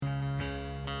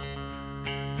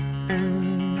Moving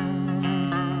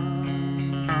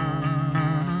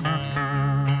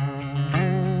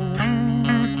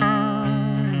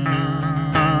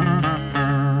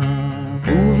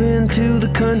to the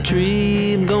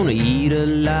country, I'm gonna eat a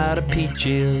lot of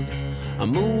peaches.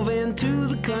 I'm moving to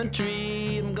the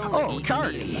country, I'm gonna eat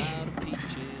Charlie. a lot of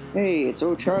peaches. Hey, it's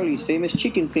old Charlie's famous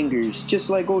chicken fingers, just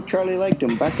like old Charlie liked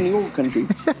them back in the old country.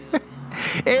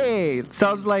 Hey,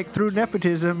 sounds like through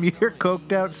nepotism, your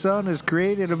coked out son has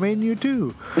created a menu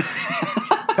too.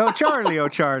 Oh, Charlie, oh,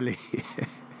 Charlie.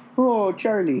 Oh,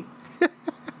 Charlie.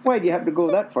 Why'd you have to go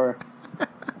that far?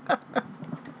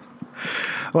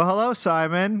 Well, hello,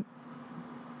 Simon.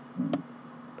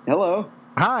 Hello.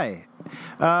 Hi.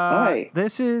 Hi.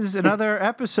 This is another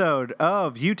episode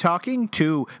of You Talking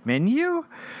to Menu,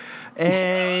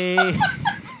 a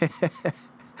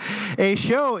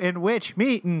show in which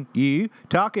me and you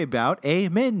talk about a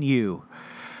menu.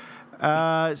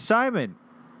 Simon,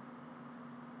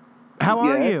 how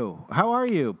are Yeah. you? How are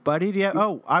you, buddy?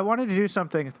 I wanted to do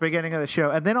something at the beginning of the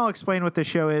show, and then I'll explain what the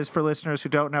show is for listeners who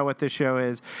don't know what this show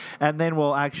is, and then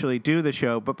we'll actually do the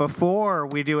show. But before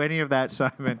we do any of that,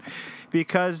 Simon,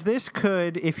 because this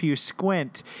could, if you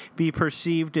squint, be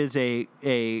perceived as a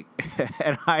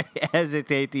and I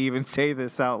hesitate to even say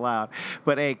this out loud,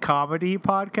 but a comedy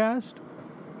podcast.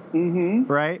 Mm-hmm.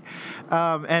 Right?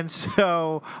 And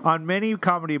so on many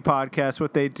comedy podcasts,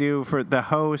 what they do for the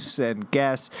hosts and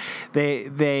guests,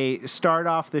 they start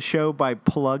off the show by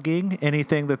plugging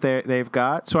anything that they've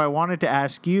got. So I wanted to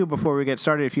ask you before we get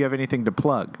started if you have anything to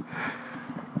plug.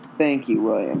 Thank you,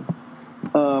 William.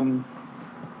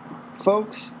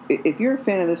 Folks, if you're a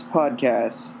fan of this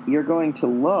podcast, you're going to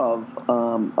love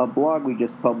a blog we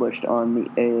just published on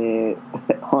a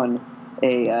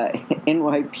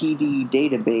NYPD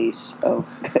database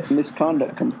of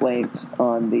misconduct complaints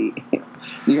on the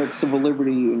New York Civil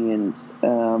Liberty Union's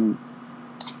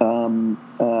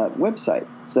website.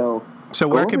 So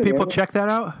where can people check that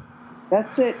out?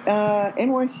 That's at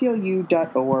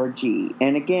nyclu.org.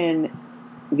 And again,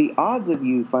 the odds of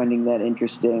you finding that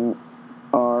interesting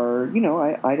are,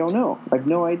 I don't know. I have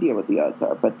no idea what the odds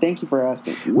are. But thank you for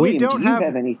asking. William, do you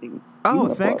have anything?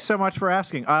 Oh, thanks so much for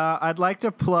asking. I'd like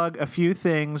to plug a few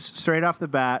things straight off the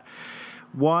bat.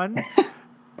 One,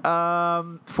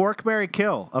 Fork, Marry,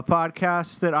 Kill, a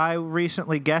podcast that I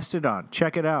recently guested on.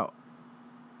 Check it out.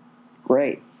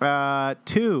 Great.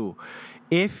 Two,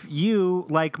 if you,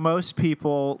 like most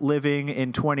people living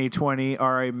in 2020,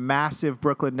 are a massive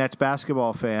Brooklyn Nets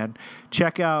basketball fan,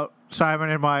 check out Simon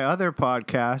and my other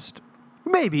podcast,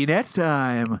 Maybe Next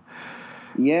Time.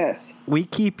 Yes. We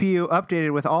keep you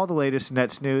updated with all the latest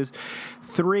Nets news.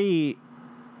 3,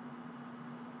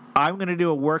 I'm going to do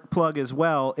a work plug as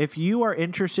well. If you are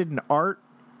interested in art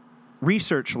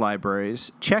research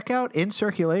libraries, check out In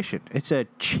Circulation. It's a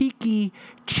cheeky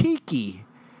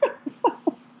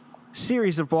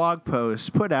series of blog posts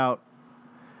put out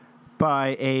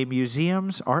by a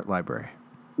museum's art library.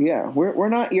 Yeah, we're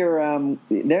not your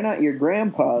they're not your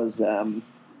grandpa's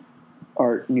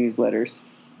art newsletters.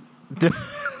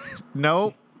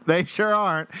 Nope, they sure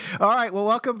aren't. All right, well,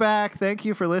 welcome back. Thank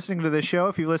you for listening to the show.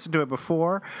 If you've listened to it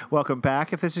before, welcome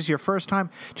back. If this is your first time,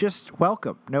 just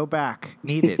welcome. No back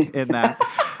needed in that.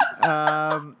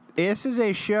 This is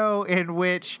a show in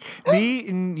which me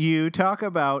and you talk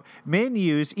about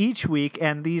menus each week,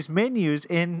 and these menus,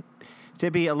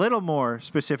 to be a little more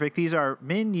specific, these are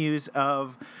menus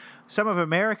of some of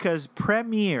America's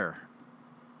premier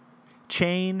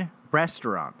chain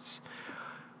restaurants,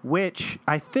 which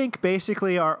I think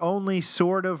basically our only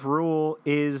sort of rule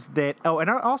is that, and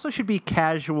it also should be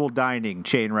casual dining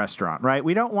chain restaurant, right?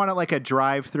 We don't want it like a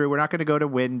drive-through. We're not going to go to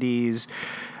Wendy's.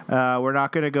 We're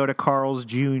not going to go to Carl's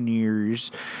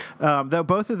Jr.'s. Though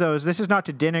both of those, this is not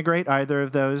to denigrate either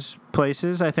of those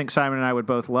places. I think Simon and I would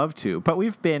both love to. But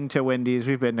we've been to Wendy's.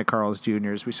 We've been to Carl's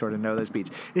Jr.'s. We sort of know those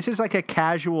beats. This is like a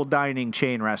casual dining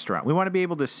chain restaurant. We want to be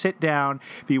able to sit down,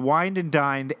 be wined and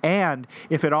dined, and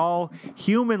if at all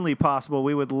humanly possible,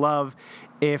 we would love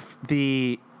if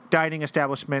the dining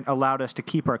establishment allowed us to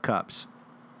keep our cups.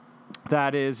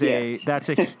 That is that's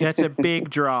a big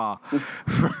draw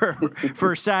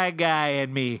for Side Guy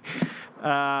and me.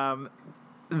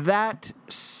 That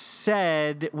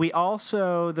said, we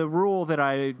also, the rule that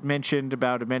I mentioned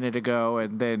about a minute ago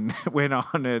and then went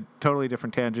on a totally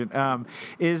different tangent,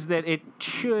 is that it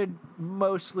should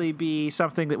mostly be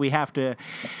something that we have to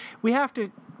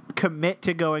commit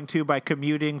to going to by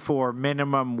commuting for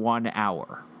minimum 1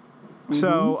 hour.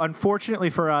 So, unfortunately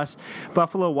for us,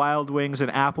 Buffalo Wild Wings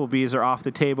and Applebee's are off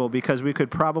the table because we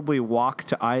could probably walk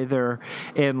to either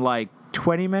in like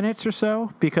 20 minutes or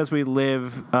so because we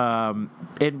live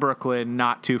in Brooklyn,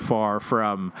 not too far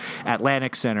from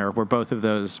Atlantic Center, where both of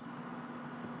those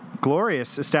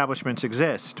glorious establishments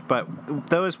exist, but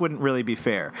those wouldn't really be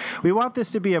fair. We want this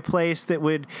to be a place that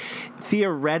would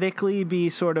theoretically be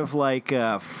sort of like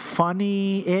a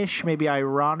funny-ish, maybe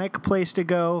ironic place to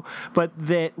go, but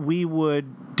that we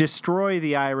would destroy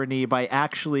the irony by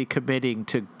actually committing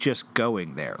to just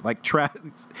going there, like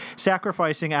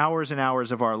sacrificing hours and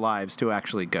hours of our lives to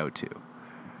actually go to.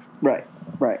 Right.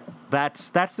 That's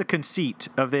the conceit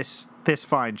of this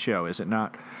fine show, is it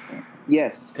not?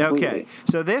 Yes. Completely. Okay.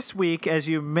 So this week, as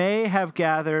you may have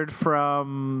gathered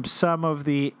from some of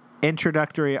the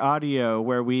introductory audio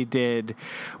where we did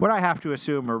what I have to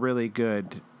assume are really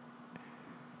good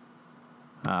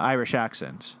Irish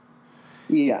accents.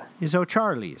 Yeah. Is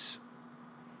O'Charlie's.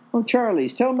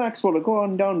 O'Charlie's. Tell Maxwell to go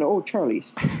on down to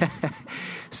O'Charlie's.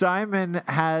 Simon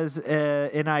has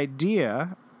an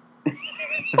idea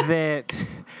that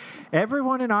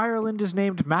everyone in Ireland is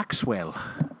named Maxwell.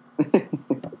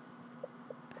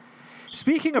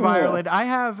 Speaking of Ireland, I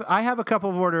have a couple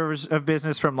of orders of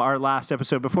business from our last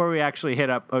episode before we actually hit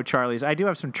up O'Charlie's. I do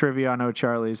have some trivia on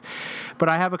O'Charlie's, but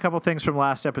I have a couple things from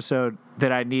last episode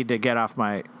that I need to get off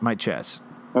my chest.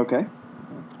 Okay.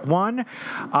 One,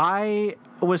 I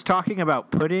was talking about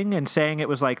pudding and saying it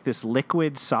was like this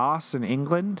liquid sauce in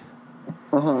England.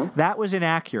 Uh-huh. That was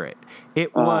inaccurate.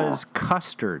 It was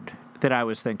custard that I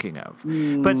was thinking of.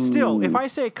 But still, if I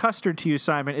say custard to you,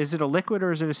 Simon, is it a liquid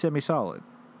or is it a semi-solid?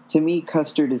 To me,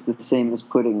 custard is the same as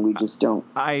pudding. We just don't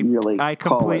really I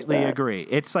call completely it that. agree.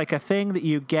 It's like a thing that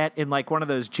you get in like one of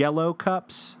those Jell-O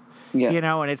cups, you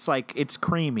know, and it's like it's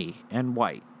creamy and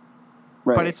white.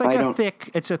 Right. But it's like a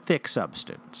thick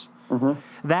substance. Mm-hmm.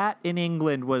 That in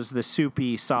England was the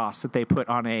soupy sauce that they put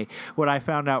on what I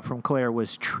found out from Claire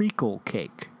was treacle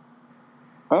cake.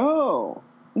 Oh,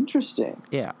 interesting.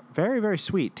 Yeah, very, very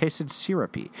sweet. Tasted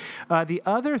syrupy. The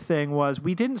other thing was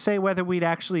we didn't say whether we'd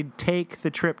actually take the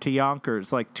trip to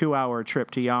Yonkers, like 2-hour trip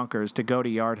to Yonkers to go to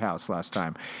Yard House last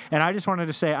time. And I just wanted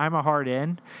to say I'm a hard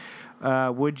in.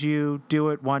 Would you do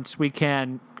it once we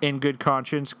can, in good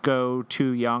conscience, go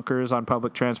to Yonkers on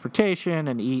public transportation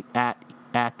and eat at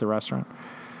the restaurant?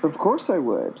 Of course I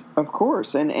would. Of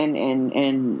course.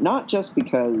 And not just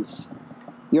because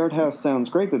Yard House sounds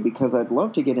great, but because I'd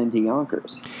love to get into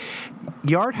Yonkers.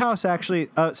 Yard House actually,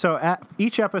 so at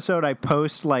each episode I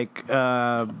post like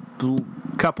a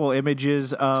couple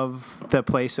images of the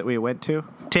place that we went to,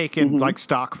 taken like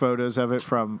stock photos of it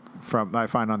from I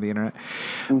find on the internet.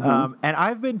 And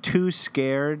I've been too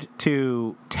scared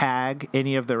to tag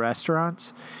any of the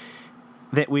restaurants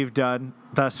that we've done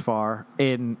thus far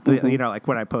in the, you know, like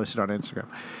when I posted on Instagram.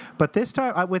 But this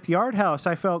time with Yard House,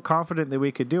 I felt confident that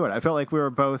we could do it. I felt like we were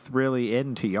both really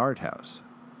into Yard House.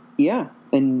 Yeah.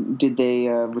 And did they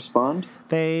respond?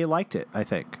 They liked it, I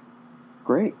think.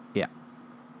 Great. Yeah.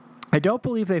 I don't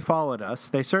believe they followed us.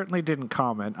 They certainly didn't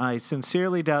comment. I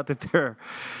sincerely doubt that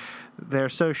their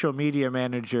social media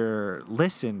manager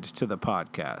listened to the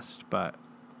podcast, but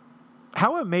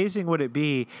how amazing would it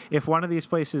be if one of these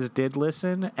places did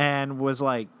listen and was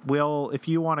like, if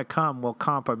you want to come, we'll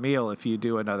comp a meal if you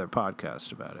do another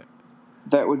podcast about it.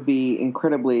 That would be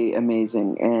incredibly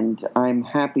amazing, and I'm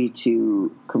happy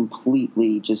to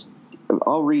completely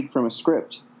I'll read from a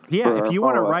script. Yeah, if you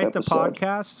want to write the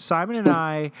podcast, Simon and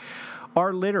I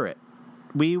are literate.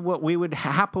 We would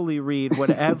happily read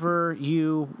whatever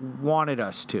you wanted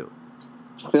us to.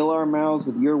 Fill our mouths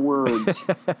with your words.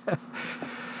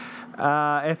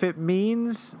 If it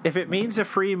means a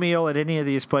free meal at any of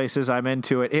these places, I'm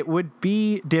into it. It would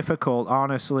be difficult,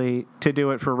 honestly, to do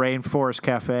it for Rainforest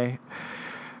Cafe,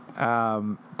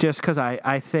 just because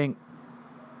I think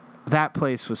that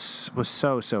place was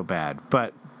so bad.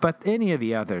 But any of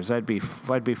the others, I'd be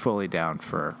fully down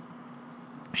for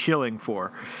shilling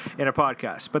for in a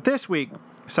podcast. But this week,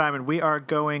 Simon, we are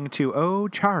going to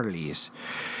O'Charlie's.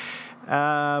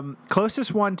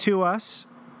 Closest one to us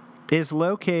is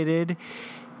located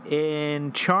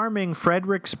in charming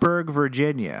Fredericksburg,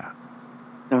 Virginia.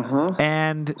 Uh-huh.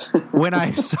 And when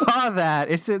I saw that,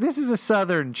 this is a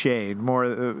southern chain, more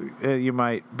you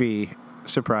might be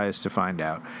surprised to find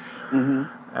out.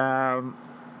 Mm-hmm.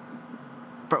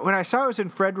 But when I saw it was in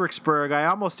Fredericksburg, I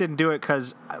almost didn't do it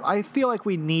because I feel like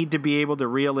we need to be able to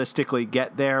realistically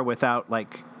get there without,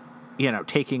 like, you know,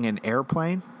 taking an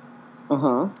airplane.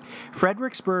 Uh-huh.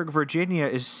 Fredericksburg, Virginia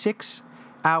is 6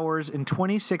 hours and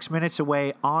 26 minutes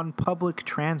away on public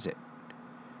transit.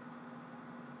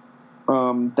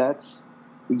 That's,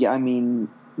 yeah, I mean,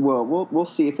 well, we'll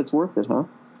see if it's worth it, huh?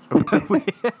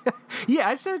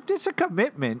 Yeah, it's a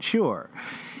commitment, sure.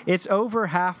 It's over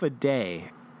half a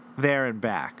day there and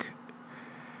back.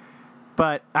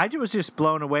 But I was just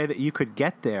blown away that you could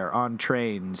get there on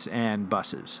trains and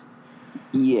buses.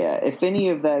 Yeah, if any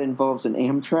of that involves an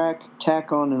Amtrak,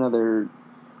 tack on another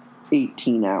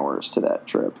 18 hours to that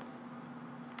trip.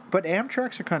 But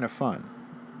Amtraks are kind of fun.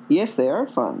 Yes, they are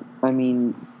fun. I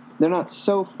mean, they're not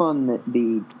so fun that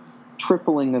the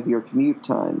tripling of your commute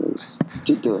time is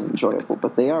particularly enjoyable,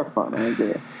 but they are fun, I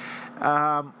agree.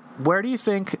 Where do you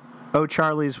think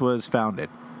O'Charlie's was founded?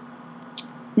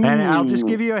 And I'll just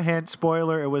give you a hint,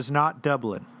 spoiler, it was not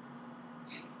Dublin.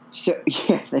 So,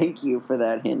 yeah, thank you for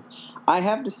that hint. I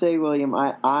have to say, William,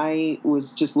 I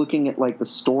was just looking at, like, the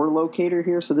store locator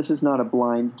here, so this is not a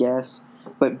blind guess.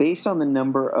 But based on the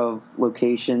number of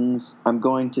locations, I'm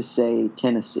going to say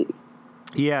Tennessee.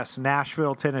 Yes,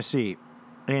 Nashville, Tennessee.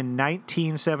 In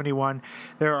 1971,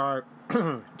 there are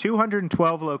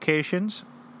 212 locations,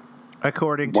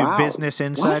 according to Business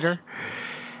Insider. What?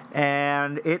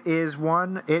 And it is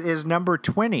number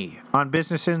 20 on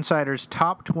Business Insider's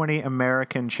top 20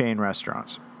 American chain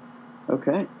restaurants.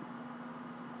 Okay.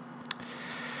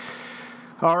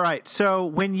 All right. So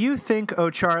when you think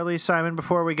O'Charlie's, Simon,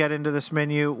 before we get into this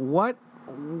menu, what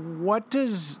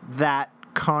does that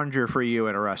conjure for you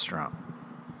in a restaurant?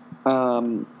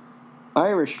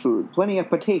 Irish food, plenty of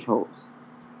potatoes.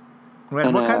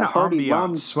 And what kind of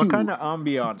ambiance? What kind of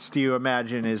ambiance do you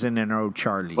imagine is in an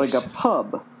O'Charlie's? Like a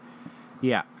pub.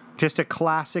 Yeah, just a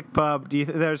classic pub. Do you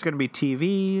think there's going to be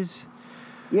TVs?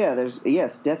 Yeah,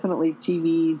 yes, definitely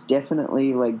TVs.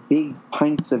 Definitely like big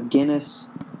pints of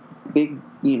Guinness, big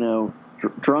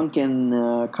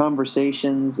drunken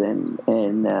conversations, and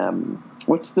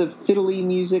what's the fiddly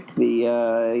music? The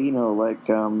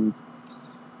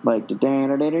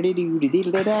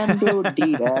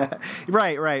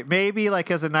right. Maybe like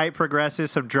as the night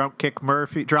progresses, some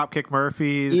Dropkick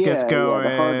Murphys gets going. Yeah,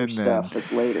 the harder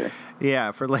stuff later.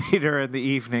 Yeah, for later in the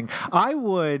evening.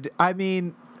 Our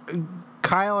friend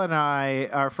Kyle and I,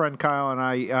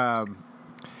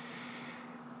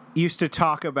 used to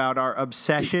talk about our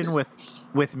obsession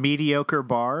with mediocre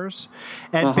bars,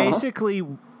 and basically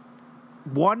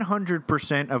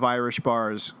 100% of Irish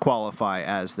bars qualify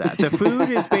as that. The food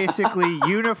is basically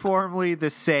uniformly the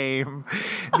same.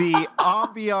 The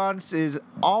ambiance is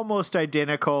almost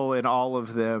identical in all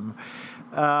of them.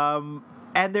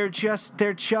 And they're just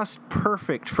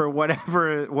perfect for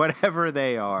whatever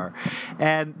they are.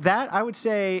 And that, I would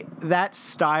say, that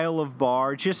style of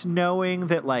bar, just knowing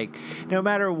that, like, no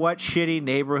matter what shitty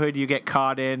neighborhood you get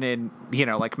caught in,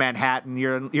 like Manhattan,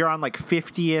 you're on like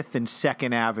 50th and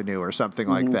 2nd Avenue or something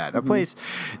like that. A place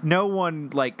no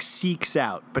one like seeks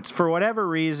out, but for whatever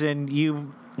reason you've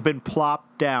been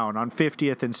plopped down on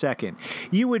 50th and 2nd,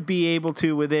 you would be able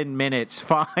to, within minutes,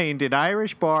 find an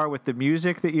Irish bar with the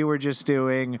music that you were just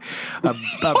doing, a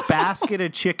basket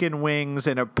of chicken wings,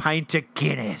 and a pint of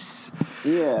Guinness.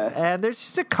 Yeah. And there's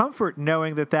just a comfort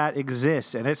knowing that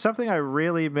exists, and it's something I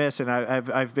really miss, and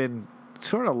I've been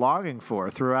sort of longing for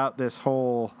throughout this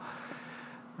whole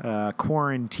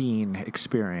quarantine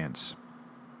experience.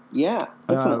 Yeah,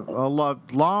 definitely. A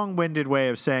long-winded way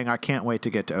of saying I can't wait to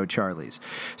get to O'Charlie's.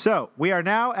 So we are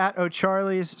now at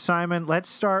O'Charlie's. Simon, let's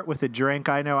start with a drink.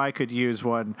 I know I could use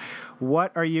one.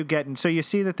 What are you getting? So you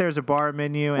see that there's a bar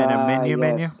menu and a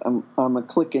menu. I'm a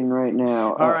clicking right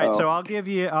now. All right, so I'll give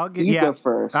you. You go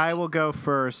first. I will go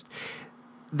first.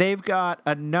 They've got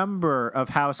a number of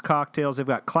house cocktails. They've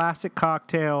got classic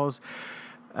cocktails,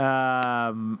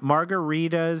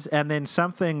 margaritas, and then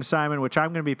something, Simon, which I'm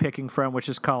going to be picking from, which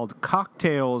is called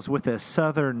Cocktails with a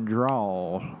Southern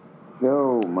Drawl.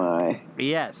 Oh, my.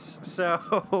 Yes.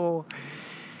 So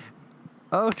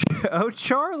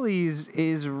O'Charlie's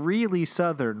is really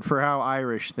Southern for how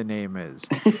Irish the name is.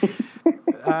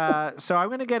 So I'm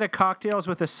going to get a Cocktails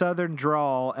with a Southern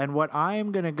Drawl, and what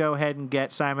I'm going to go ahead and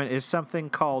get, Simon, is something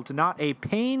called not a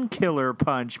painkiller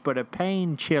punch, but a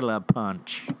pain chiller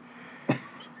punch.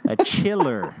 A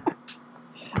chiller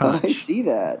punch. I see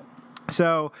that.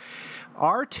 So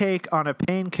our take on a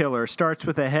painkiller starts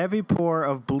with a heavy pour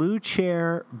of Blue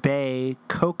Chair Bay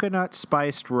coconut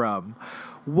spiced rum.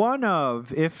 One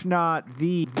of, if not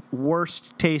the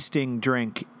worst tasting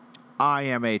drink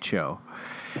IMHO.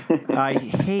 I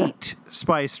hate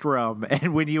spiced rum,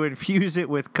 and when you infuse it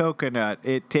with coconut,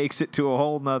 it takes it to a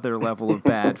whole nother level of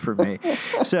bad for me.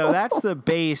 So that's the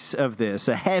base of this,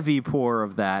 a heavy pour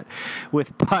of that,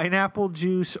 with pineapple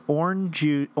juice, orange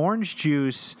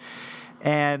juice,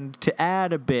 and to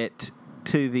add a bit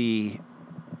to the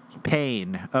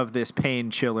pain of this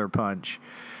pain chiller punch,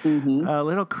 a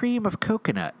little cream of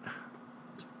coconut.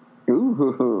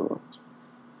 Ooh.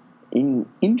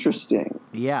 Interesting.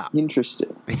 Yeah.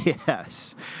 Interesting.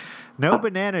 Yes. No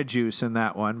banana juice in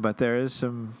that one, but there is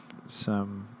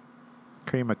some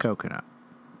cream of coconut.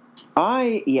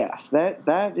 Yes,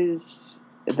 that is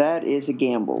a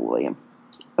gamble, William.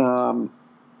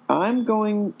 I'm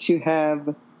going to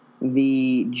have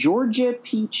the Georgia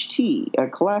Peach Tea, a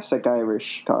classic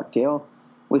Irish cocktail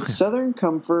with Southern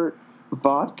Comfort,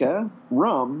 vodka,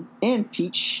 rum, and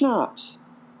peach schnapps,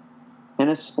 and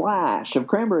a splash of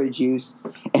cranberry juice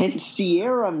and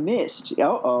Sierra Mist.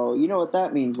 Uh-oh, you know what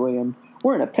that means, William.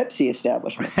 We're in a Pepsi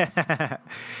establishment.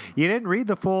 You didn't read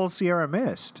the full Sierra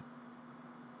Mist.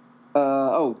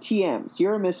 TM.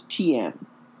 Sierra Mist TM.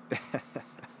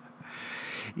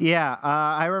 Yeah,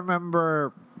 I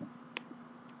remember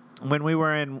when we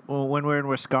were in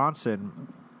Wisconsin,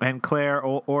 and Claire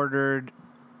ordered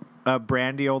a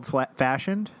brandy old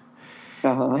fashioned,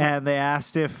 and they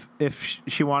asked if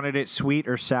she wanted it sweet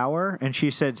or sour, and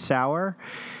she said sour,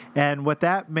 and what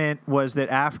that meant was that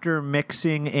after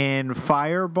mixing in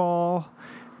Fireball,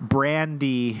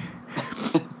 brandy,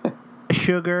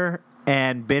 sugar,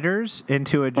 and bitters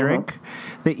into a drink,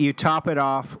 that you top it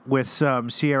off with some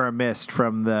Sierra Mist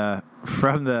from the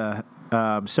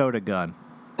soda gun.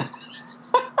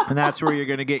 And that's where you're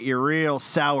going to get your real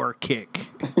sour kick.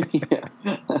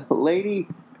 Yeah. Lady,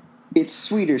 it's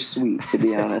sweet or sweet, to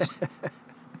be honest.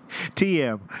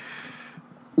 TM.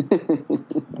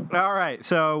 All right,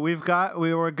 so we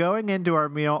were going into our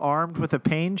meal armed with a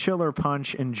pain chiller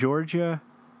punch and Georgia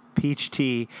peach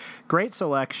tea. Great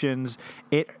selections.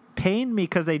 It pained me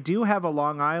because they do have a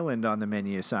Long Island on the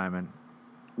menu, Simon.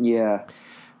 Yeah.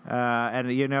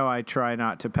 And I try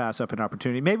not to pass up an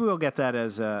opportunity. Maybe we'll get that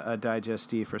as a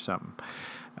digestif or something.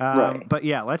 Right. But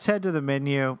yeah, let's head to the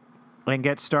menu and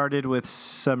get started with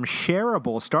some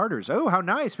shareable starters. Oh, how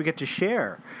nice. We get to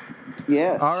share.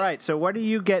 Yes. All right. So what are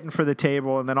you getting for the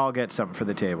table? And then I'll get something for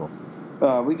the table.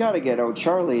 We got to get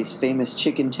O'Charlie's famous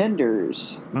chicken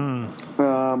tenders.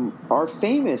 Our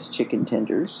famous chicken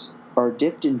tenders are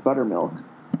dipped in buttermilk.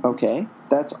 Okay.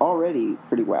 That's already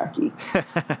pretty wacky.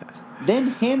 Then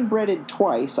hand-breaded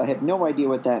twice. I have no idea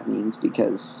what that means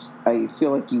because I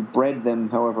feel like you bread them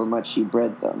however much you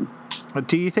bread them.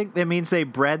 Do you think that means they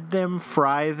bread them,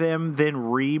 fry them, then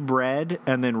re-bread,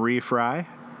 and then re-fry?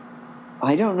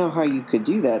 I don't know how you could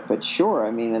do that, but sure. I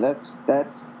mean,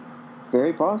 that's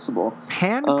very possible.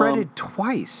 Hand-breaded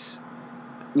twice?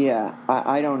 Yeah,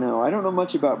 I don't know. I don't know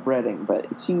much about breading, but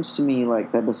it seems to me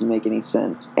like that doesn't make any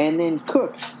sense. And then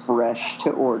cooked fresh to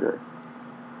order.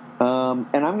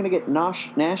 And I'm going to get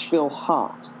Nashville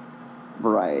Hot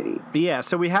variety. Yeah,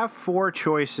 so we have 4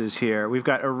 choices here. We've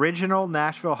got original,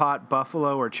 Nashville Hot,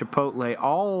 Buffalo, or Chipotle,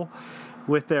 all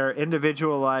with their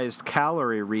individualized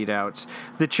calorie readouts.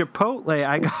 The Chipotle,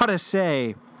 I gotta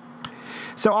say,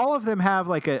 so all of them have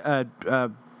like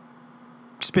a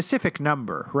specific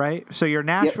number, right? So your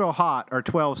Nashville Hot are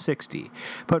 1260,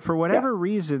 but for whatever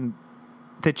reason,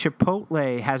 the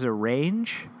Chipotle has a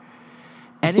range.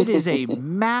 And it is a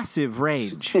massive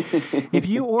range. If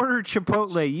you order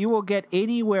Chipotle, you will get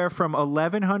anywhere from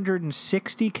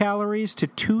 1,160 calories to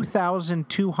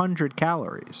 2,200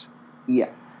 calories. Yeah,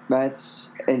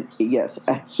 that's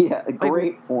a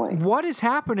great point. What is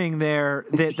happening there?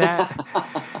 That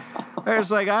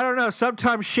there's I don't know.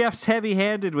 Sometimes chefs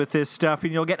heavy-handed with this stuff,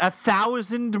 and you'll get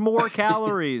 1,000 more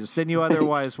calories than you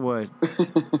otherwise would.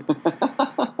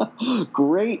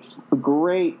 Great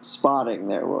spotting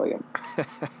there, William.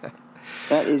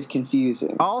 That is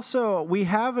confusing. Also, we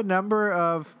have a number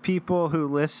of people who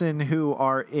listen who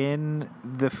are in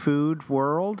the food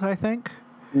world, I think.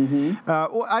 Mm-hmm.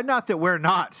 Not that we're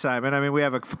not, Simon. I mean, we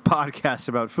have a podcast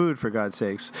about food, for God's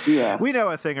sakes. Yeah. We know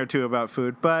a thing or two about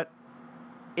food, but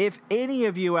if any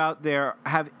of you out there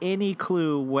have any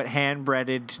clue what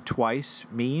hand-breaded twice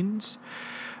means,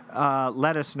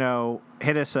 let us know.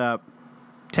 Hit us up.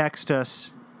 Text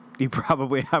us. You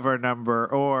probably have our number,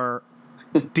 or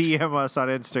DM us on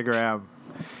Instagram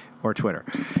or Twitter.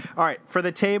 All right, for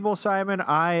the table, Simon,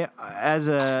 I,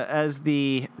 as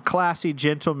the classy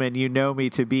gentleman you know me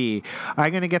to be,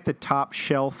 I'm going to get the top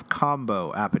shelf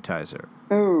combo appetizer.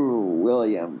 Oh,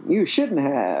 William, you shouldn't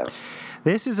have.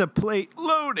 This is a plate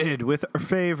loaded with our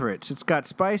favorites. It's got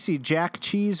spicy jack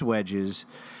cheese wedges,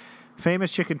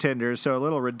 famous chicken tenders, so a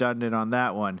little redundant on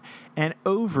that one, and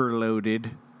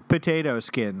overloaded potato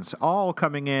skins, all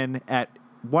coming in at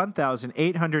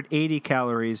 1,880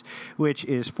 calories, which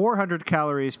is 400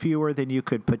 calories fewer than you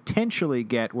could potentially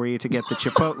get were you to get the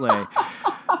Chipotle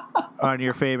on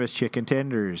your famous chicken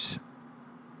tenders.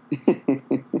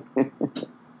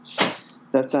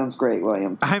 That sounds great,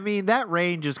 William. I mean, that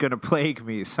range is going to plague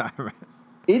me, Simon.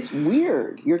 It's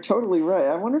weird. You're totally right.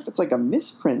 I wonder if it's like a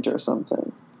misprint or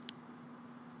something.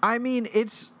 I mean,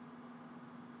 it's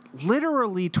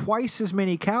literally twice as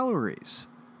many calories.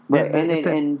 Right, And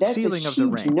and that's a ceiling of the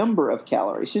huge range. number of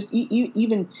calories. Just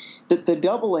even the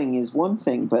doubling is one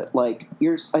thing, but like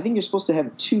I think you're supposed to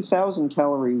have 2,000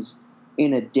 calories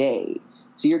in a day.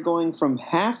 So you're going from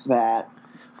half that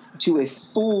to a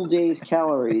full day's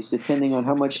calories, depending on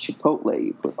how much Chipotle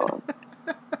you put on.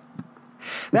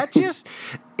 That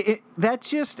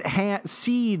just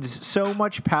seeds so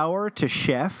much power to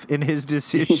Chef in his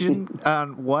decision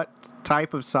on what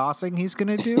type of saucing he's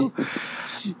going to do.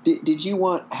 Did you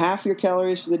want half your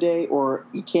calories for the day, or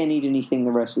you can't eat anything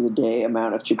the rest of the day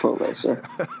amount of Chipotle, sir?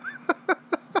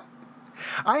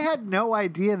 I had no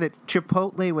idea that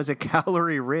Chipotle was a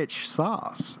calorie-rich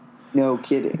sauce. No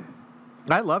kidding.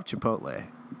 I love Chipotle.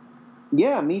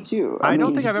 Yeah, me too. I don't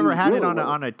mean, think I've ever had it really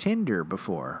on a Tinder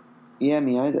before. Yeah,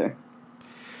 me either.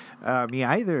 Me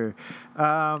either.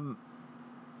 All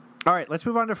right, let's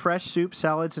move on to fresh soup,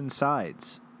 salads, and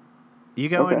sides. You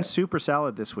going soup or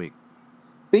salad this week?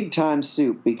 Big time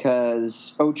soup,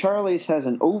 because O'Charlie's has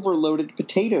an overloaded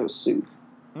potato soup.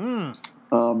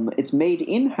 It's made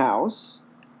in-house,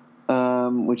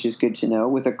 which is good to know,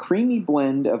 with a creamy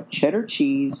blend of cheddar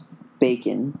cheese,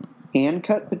 bacon,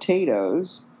 hand-cut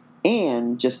potatoes,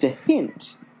 and just a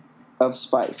hint of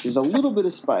spice. There's a little bit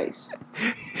of spice.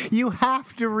 You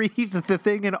have to read the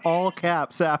thing in all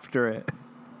caps after it.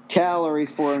 Calorie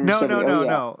 470.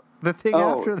 No. The thing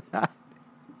after that.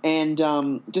 And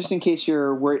just in case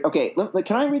you're worried, okay,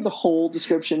 can I read the whole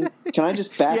description? Can I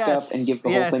just back up and give the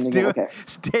whole thing again? Okay.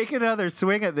 Take another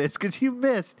swing at this, because you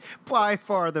missed by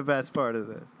far the best part of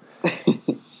this.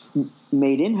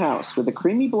 Made in-house with a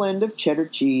creamy blend of cheddar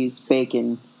cheese,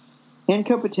 bacon,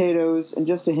 hand-cut potatoes, and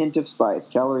just a hint of spice.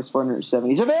 Calories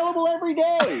 470. It's available every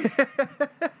day!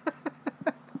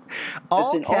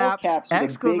 all caps,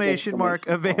 exclamation mark,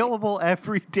 available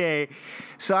every day.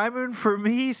 Simon, for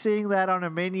me, seeing that on a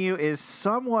menu is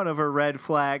somewhat of a red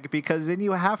flag, because then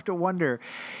you have to wonder,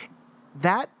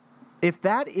 that if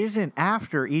that isn't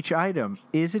after each item,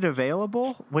 is it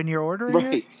available when you're ordering it?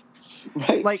 Right.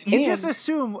 Like, you just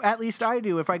assume, at least I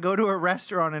do, if I go to a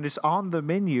restaurant and it's on the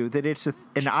menu, that it's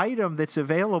an item that's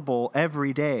available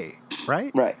every day,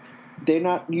 right? Right. They're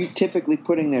not typically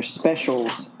putting their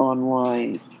specials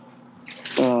online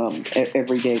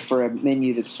every day for a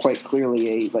menu that's quite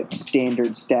clearly a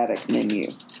standard static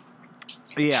menu.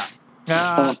 Yeah.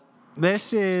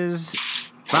 This is.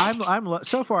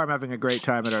 So far I'm having a great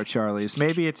time at O'Charlie's.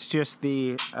 Maybe it's just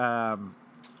the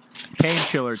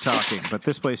painkiller talking, but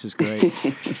this place is great.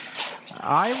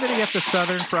 I'm going to get the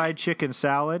Southern Fried Chicken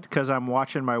Salad because I'm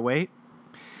watching my weight.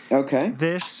 Okay.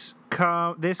 This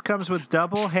comes with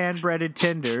double hand-breaded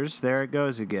tenders. There it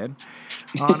goes again.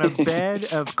 On a bed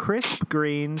of crisp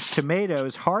greens,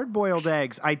 tomatoes, hard-boiled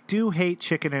eggs. I do hate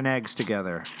chicken and eggs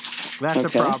together. That's a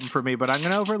problem for me, but I'm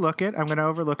going to overlook it.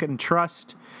 And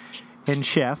trust in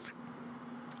Chef.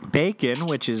 Bacon,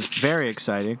 which is very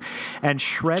exciting, and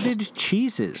shredded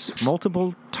cheeses,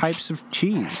 multiple types of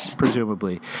cheese,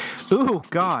 presumably. Ooh,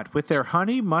 God, with their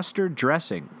honey mustard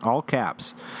dressing, all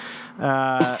caps.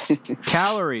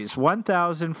 Calories,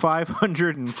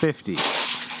 1,550.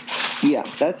 Yeah,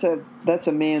 that's a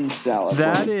man's salad.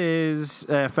 That is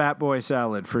a fat boy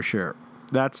salad for sure.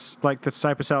 That's like the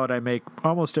type of salad I make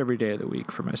almost every day of the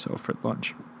week for myself for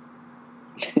lunch.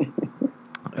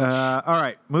 All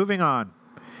right, moving on.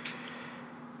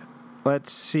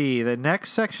 Let's see. The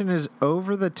next section is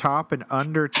over the top and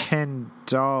under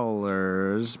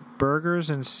 $10.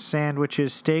 Burgers and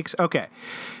sandwiches, steaks. Okay.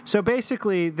 So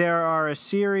basically, there are a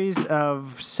series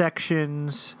of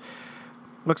sections.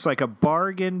 Looks like a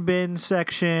bargain bin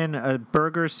section, a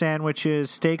burgers, sandwiches,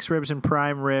 steaks, ribs, and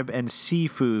prime rib, and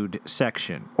seafood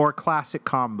section. Or classic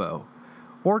combo.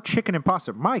 Or chicken and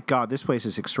pasta. My God, this place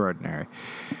is extraordinary.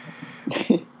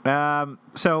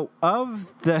 So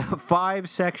of the 5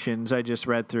 sections I just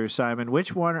read through, Simon,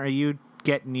 which one are you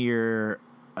getting your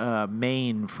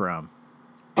main from?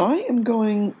 I am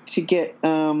going to get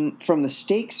from the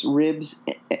steaks, ribs,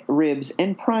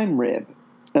 and prime rib.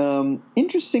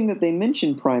 Interesting that they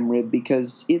mention prime rib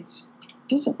because it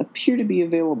doesn't appear to be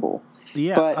available.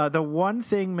 Yeah, but the one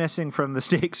thing missing from the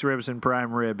steaks, ribs, and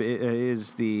prime rib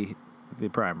is the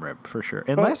prime rib for sure.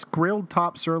 Unless grilled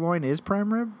top sirloin is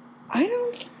prime rib. I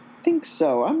don't think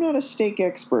so. I'm not a steak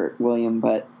expert, William,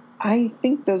 but I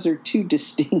think those are 2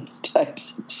 distinct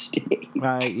types of steak.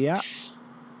 Yeah.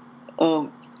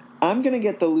 I'm going to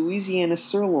get the Louisiana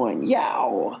sirloin.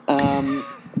 Yow!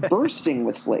 Bursting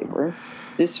with flavor.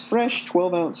 This fresh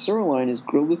 12-ounce sirloin is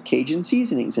grilled with Cajun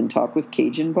seasonings and topped with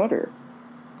Cajun butter.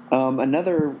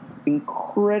 Another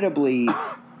incredibly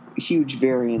huge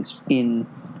variance in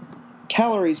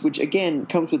calories, which again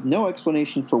comes with no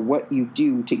explanation for what you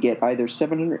do to get either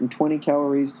 720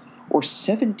 calories or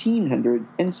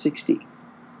 1,760.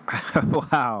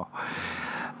 Wow.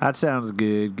 That sounds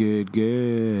good, good,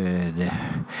 good.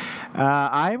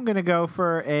 I'm going to go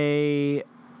for a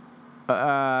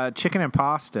chicken and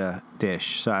pasta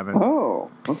dish, Simon. Oh,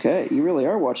 okay. You really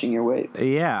are watching your weight.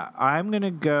 Yeah, I'm going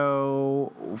to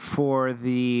go for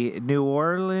the New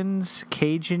Orleans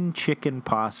Cajun chicken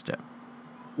pasta.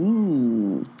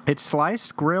 It's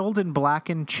sliced, grilled, and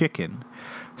blackened chicken,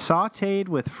 sautéed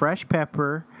with fresh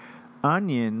pepper,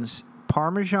 onions,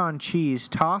 Parmesan cheese,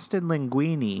 tossed in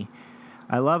linguine.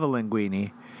 I love a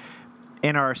linguine.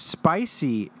 And our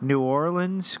spicy New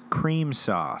Orleans cream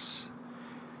sauce.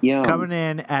 Yum. Coming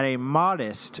in at a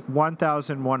modest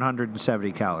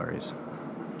 1,170 calories.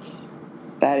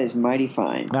 That is mighty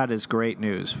fine. That is great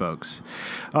news, folks.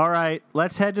 All right,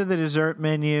 let's head to the dessert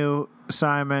menu,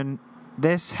 Simon.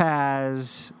 This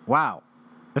has, wow,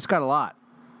 it's got a lot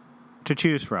to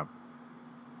choose from.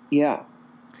 Yeah.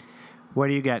 What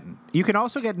are you getting? You can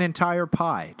also get an entire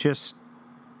pie, just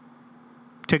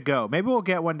to go. Maybe we'll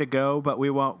get one to go, but we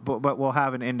won't. But we'll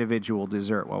have an individual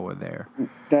dessert while we're there.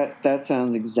 That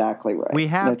sounds exactly right. We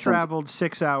have traveled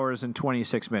 6 hours and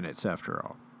 26 minutes, after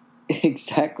all.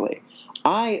 Exactly.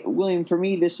 William, for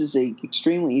me, this is a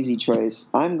extremely easy choice.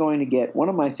 I'm going to get one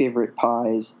of my favorite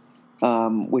pies,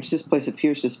 which this place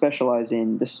appears to specialize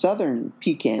in, the Southern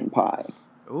pecan pie.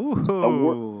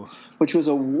 Ooh. Which was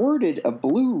awarded a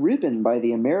blue ribbon by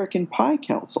the American Pie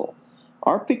Council.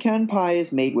 Our pecan pie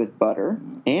is made with butter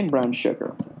and brown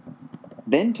sugar,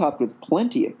 then topped with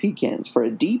plenty of pecans for a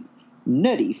deep,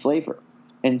 nutty flavor,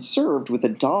 and served with a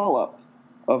dollop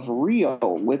of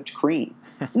real whipped cream.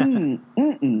 I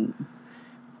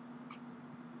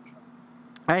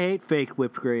hate fake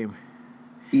whipped cream.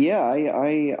 Yeah,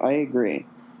 I agree.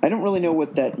 I don't really know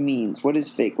what that means. What is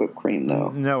fake whipped cream, though?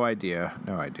 No idea.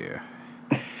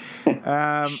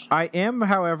 I am,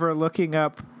 however, looking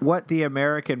up what the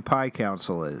American Pie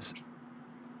Council is,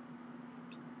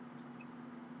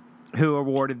 who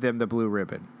awarded them the blue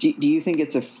ribbon. Do you think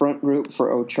it's a front group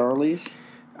for O'Charlie's?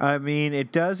 I mean,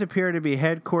 it does appear to be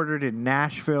headquartered in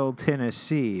Nashville,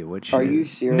 Tennessee. Which are you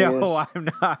serious? No,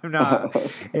 I'm not.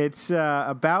 It's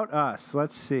About Us.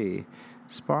 Let's see.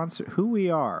 Sponsor who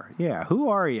we are. Yeah, who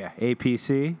are you,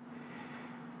 APC?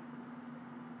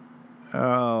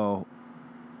 Oh.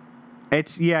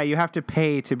 You have to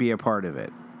pay to be a part of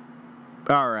it.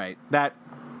 All right. That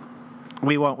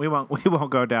we won't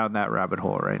go down that rabbit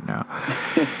hole right now.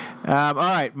 All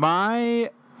right,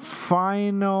 my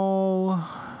final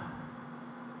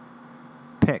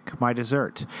pick, my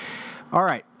dessert. All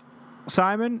right.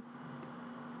 Simon,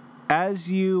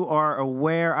 as you are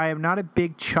aware, I am not a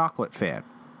big chocolate fan.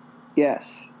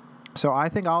 Yes. So I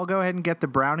think I'll go ahead and get the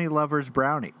Brownie Lovers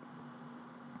brownie.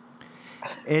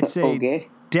 It's a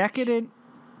decadent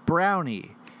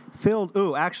brownie filled...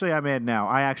 Ooh, actually, I'm in now.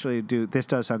 I actually do... This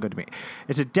does sound good to me.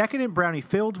 It's a decadent brownie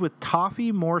filled with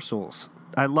toffee morsels.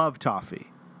 I love toffee.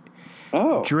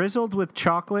 Oh. Drizzled with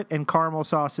chocolate and caramel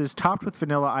sauces, topped with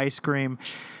vanilla ice cream,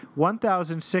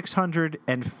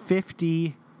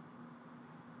 1,650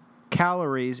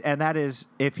 calories, and that is,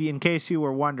 in case you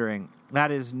were wondering, that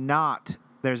is not,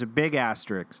 there's a big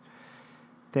asterisk,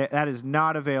 that is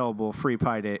not available Free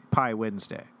Pie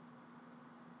Wednesday.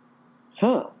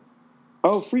 Huh.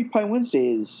 Oh, Free Pie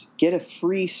Wednesday is get a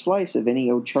free slice of any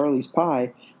O'Charlie's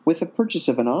pie with the purchase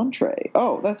of an entree.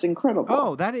 Oh, that's incredible.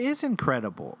 Oh, that is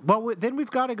incredible. Well, then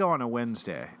we've got to go on a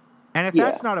Wednesday. And if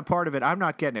that's not a part of it, I'm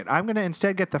not getting it. I'm going to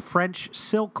instead get the French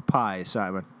silk pie,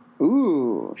 Simon.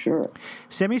 Ooh, sure.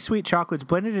 Semi-sweet chocolates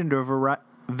blended into a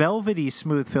velvety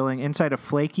smooth filling inside a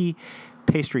flaky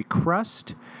pastry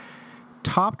crust,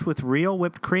 topped with real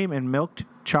whipped cream and milk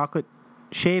chocolate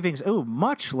shavings. Ooh,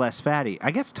 much less fatty.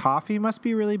 I guess toffee must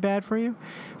be really bad for you.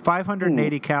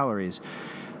 580 calories.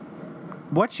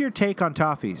 What's your take on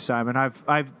toffee, Simon?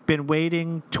 I've been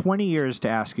waiting 20 years to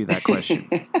ask you that question.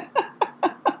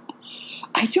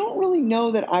 I don't really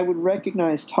know that I would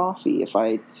recognize toffee if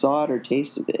I saw it or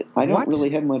tasted it. I don't really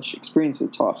have much experience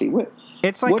with toffee.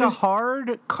 It's like a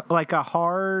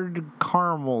hard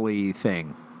caramel-y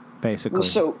thing, basically. Well,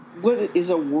 so what is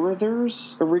a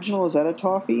Werther's original? Is that a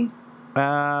toffee?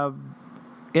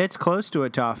 It's close to a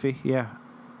toffee, yeah.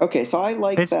 Okay, so I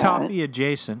like that. It's toffee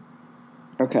adjacent.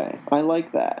 Okay, I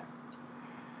like that.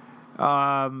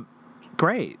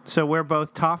 Great. So we're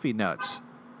both toffee nuts.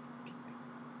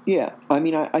 Yeah, I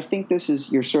mean, I think this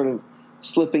is you're sort of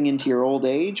slipping into your old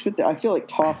age, but I feel like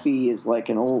toffee is like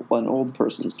an old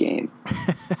person's game.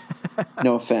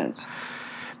 No offense.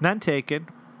 None taken.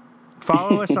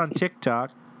 Follow us on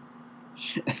TikTok.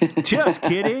 Just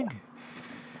kidding.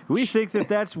 We think that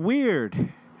that's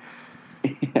weird.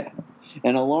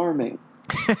 And alarming.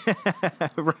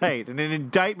 Right. And an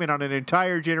indictment on an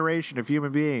entire generation of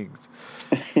human beings.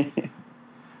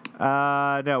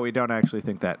 No, we don't actually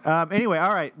think that. Anyway,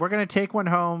 all right. We're going to take one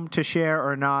home to share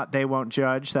or not. They won't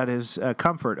judge. That is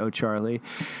comfort, oh Charlie.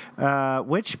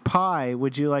 Which pie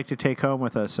would you like to take home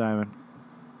with us, Simon?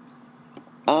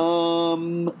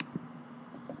 I'm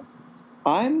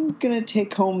going to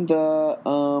take home the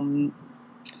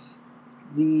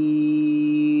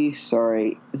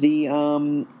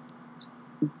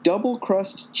double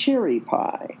crust cherry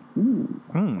pie.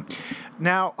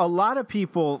 Now, a lot of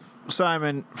people,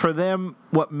 Simon, for them,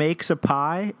 what makes a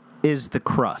pie is the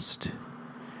crust.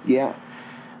 Yeah.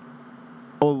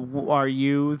 Oh, are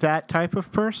you that type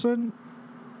of person?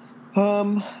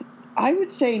 I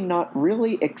would say not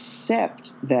really,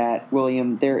 except that,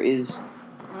 William, there is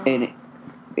a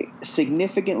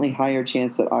significantly higher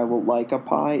chance that I will like a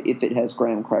pie if it has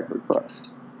graham cracker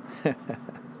crust.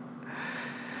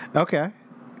 Okay.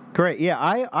 Great. Yeah,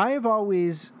 I've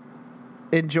always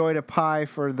enjoyed a pie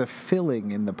for the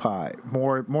filling in the pie,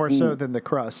 more so than the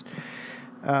crust.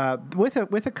 With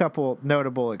a couple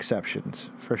notable exceptions,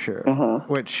 for sure.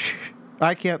 Which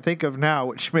I can't think of now,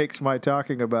 which makes my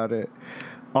talking about it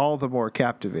all the more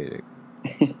captivating.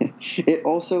 It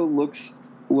also looks,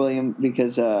 William,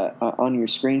 because on your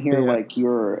screen here, like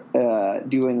you're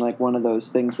doing like one of those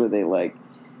things where they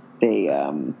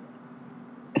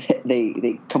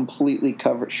completely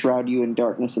shroud you in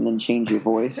darkness and then change your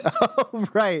voice. Oh,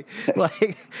 right.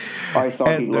 Like, I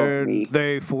thought he loved me.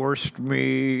 They forced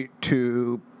me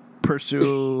to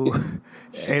pursue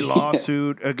a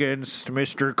lawsuit against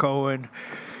Mr. Cohen.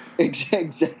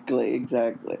 Exactly.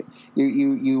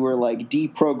 You were like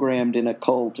deprogrammed in a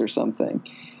cult or something.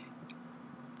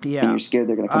 Yeah. And you're scared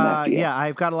they're going to come after you. Yeah,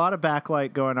 I've got a lot of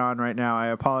backlight going on right now. I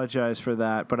apologize for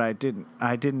that, but I didn't,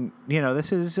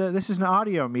 this is an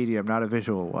audio medium, not a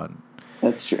visual one.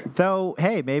 That's true. Though,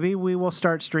 hey, maybe we will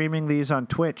start streaming these on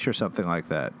Twitch or something like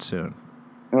that soon.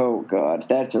 Oh, God.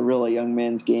 That's a really young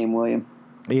man's game, William.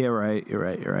 Yeah, right. You're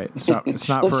right. It's not Let's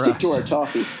for us. stick to our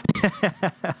toffee.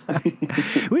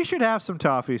 We should have some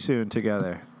toffee soon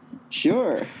together.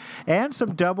 Sure. And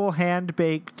some double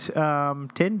hand-baked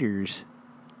tenders.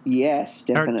 Yes,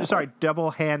 definitely. Or, double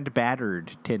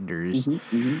hand-battered tenders.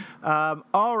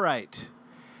 All right.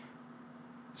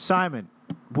 Simon,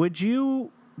 would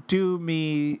you do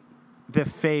me the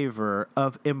favor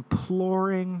of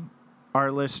imploring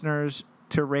our listeners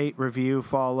to rate, review,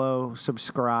 follow,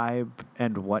 subscribe,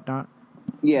 and whatnot?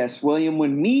 Yes, William,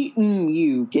 when me and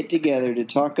you get together to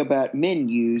talk about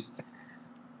menus,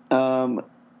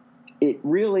 it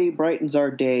really brightens our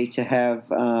day to have,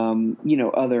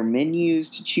 other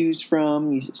menus to choose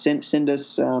from. You send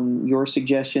us your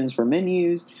suggestions for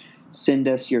menus. Send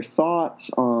us your thoughts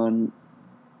on,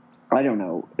 I don't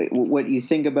know, what you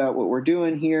think about what we're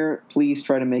doing here. Please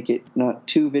try to make it not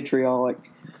too vitriolic.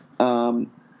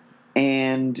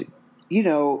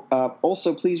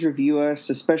 Also please review us,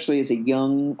 especially as a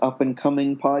young,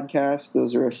 up-and-coming podcast.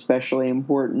 Those are especially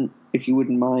important. If you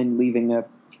wouldn't mind leaving a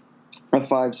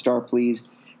 5-star, please,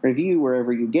 review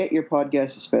wherever you get your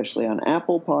podcasts, especially on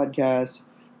Apple Podcasts.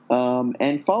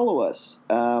 And follow us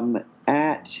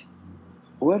at...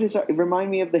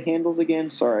 remind me of the handles again?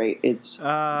 Sorry, it's...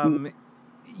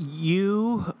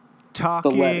 you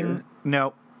talking... The letter.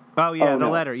 No. Oh, yeah, the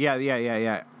letter.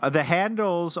 Yeah. The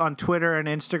handles on Twitter and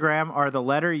Instagram are the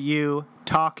letter U,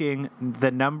 talking, the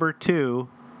number 2,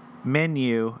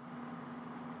 menu,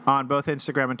 on both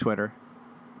Instagram and Twitter.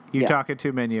 You talking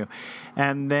to menu.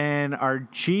 And then our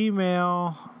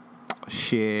Gmail,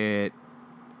 shit,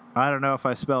 I don't know if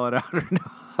I spell it out or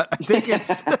not. I think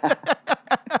it's...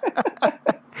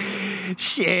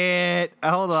 Shit.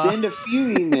 Hold on. Send a few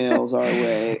emails our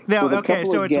way. No, okay,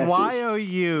 so it's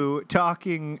YOU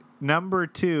talking number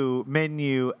 2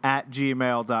 menu at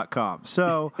gmail.com.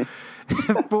 So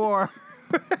for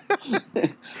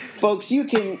folks, you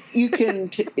can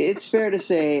it's fair to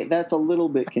say that's a little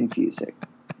bit confusing.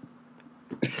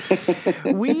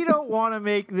 We don't want to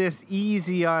make this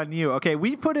easy on you. Okay,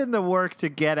 we put in the work to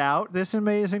get out this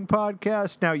amazing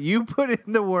podcast. Now you put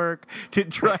in the work to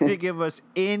try to give us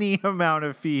any amount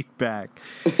of feedback.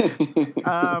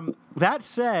 That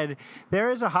said, there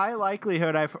is a high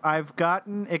likelihood I've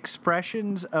gotten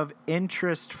expressions of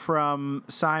interest from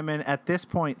Simon at this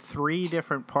point 3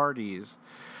 different parties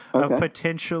of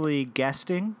potentially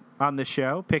guesting on the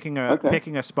show, picking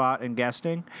a spot and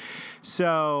guesting.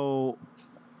 So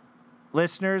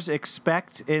listeners,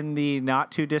 expect in the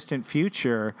not too distant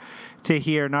future to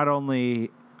hear not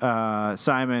only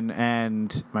Simon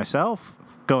and myself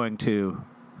going to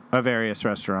a various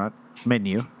restaurant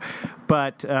menu,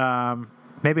 but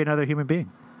maybe another human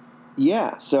being.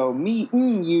 Yeah, so me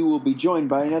and you will be joined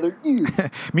by another you.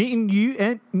 Me and you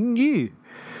and you.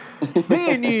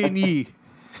 Me and you and you.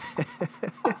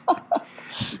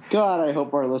 God, I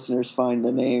hope our listeners find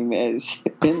the name as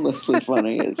endlessly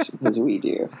funny as we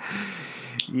do.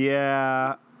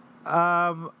 Yeah.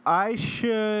 I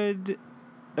should...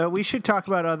 we should talk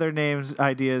about other names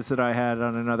ideas that I had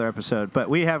on another episode, but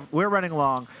we're running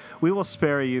long. We will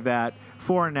spare you that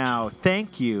for now.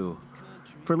 Thank you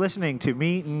for listening to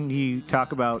me and you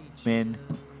talk about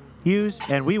menus,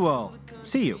 and we will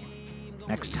see you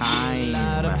next time. A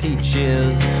lot of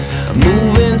peaches.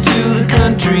 Moving to the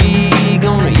country,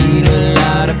 gonna eat a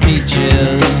lot of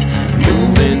peaches.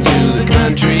 Moving to the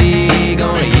country.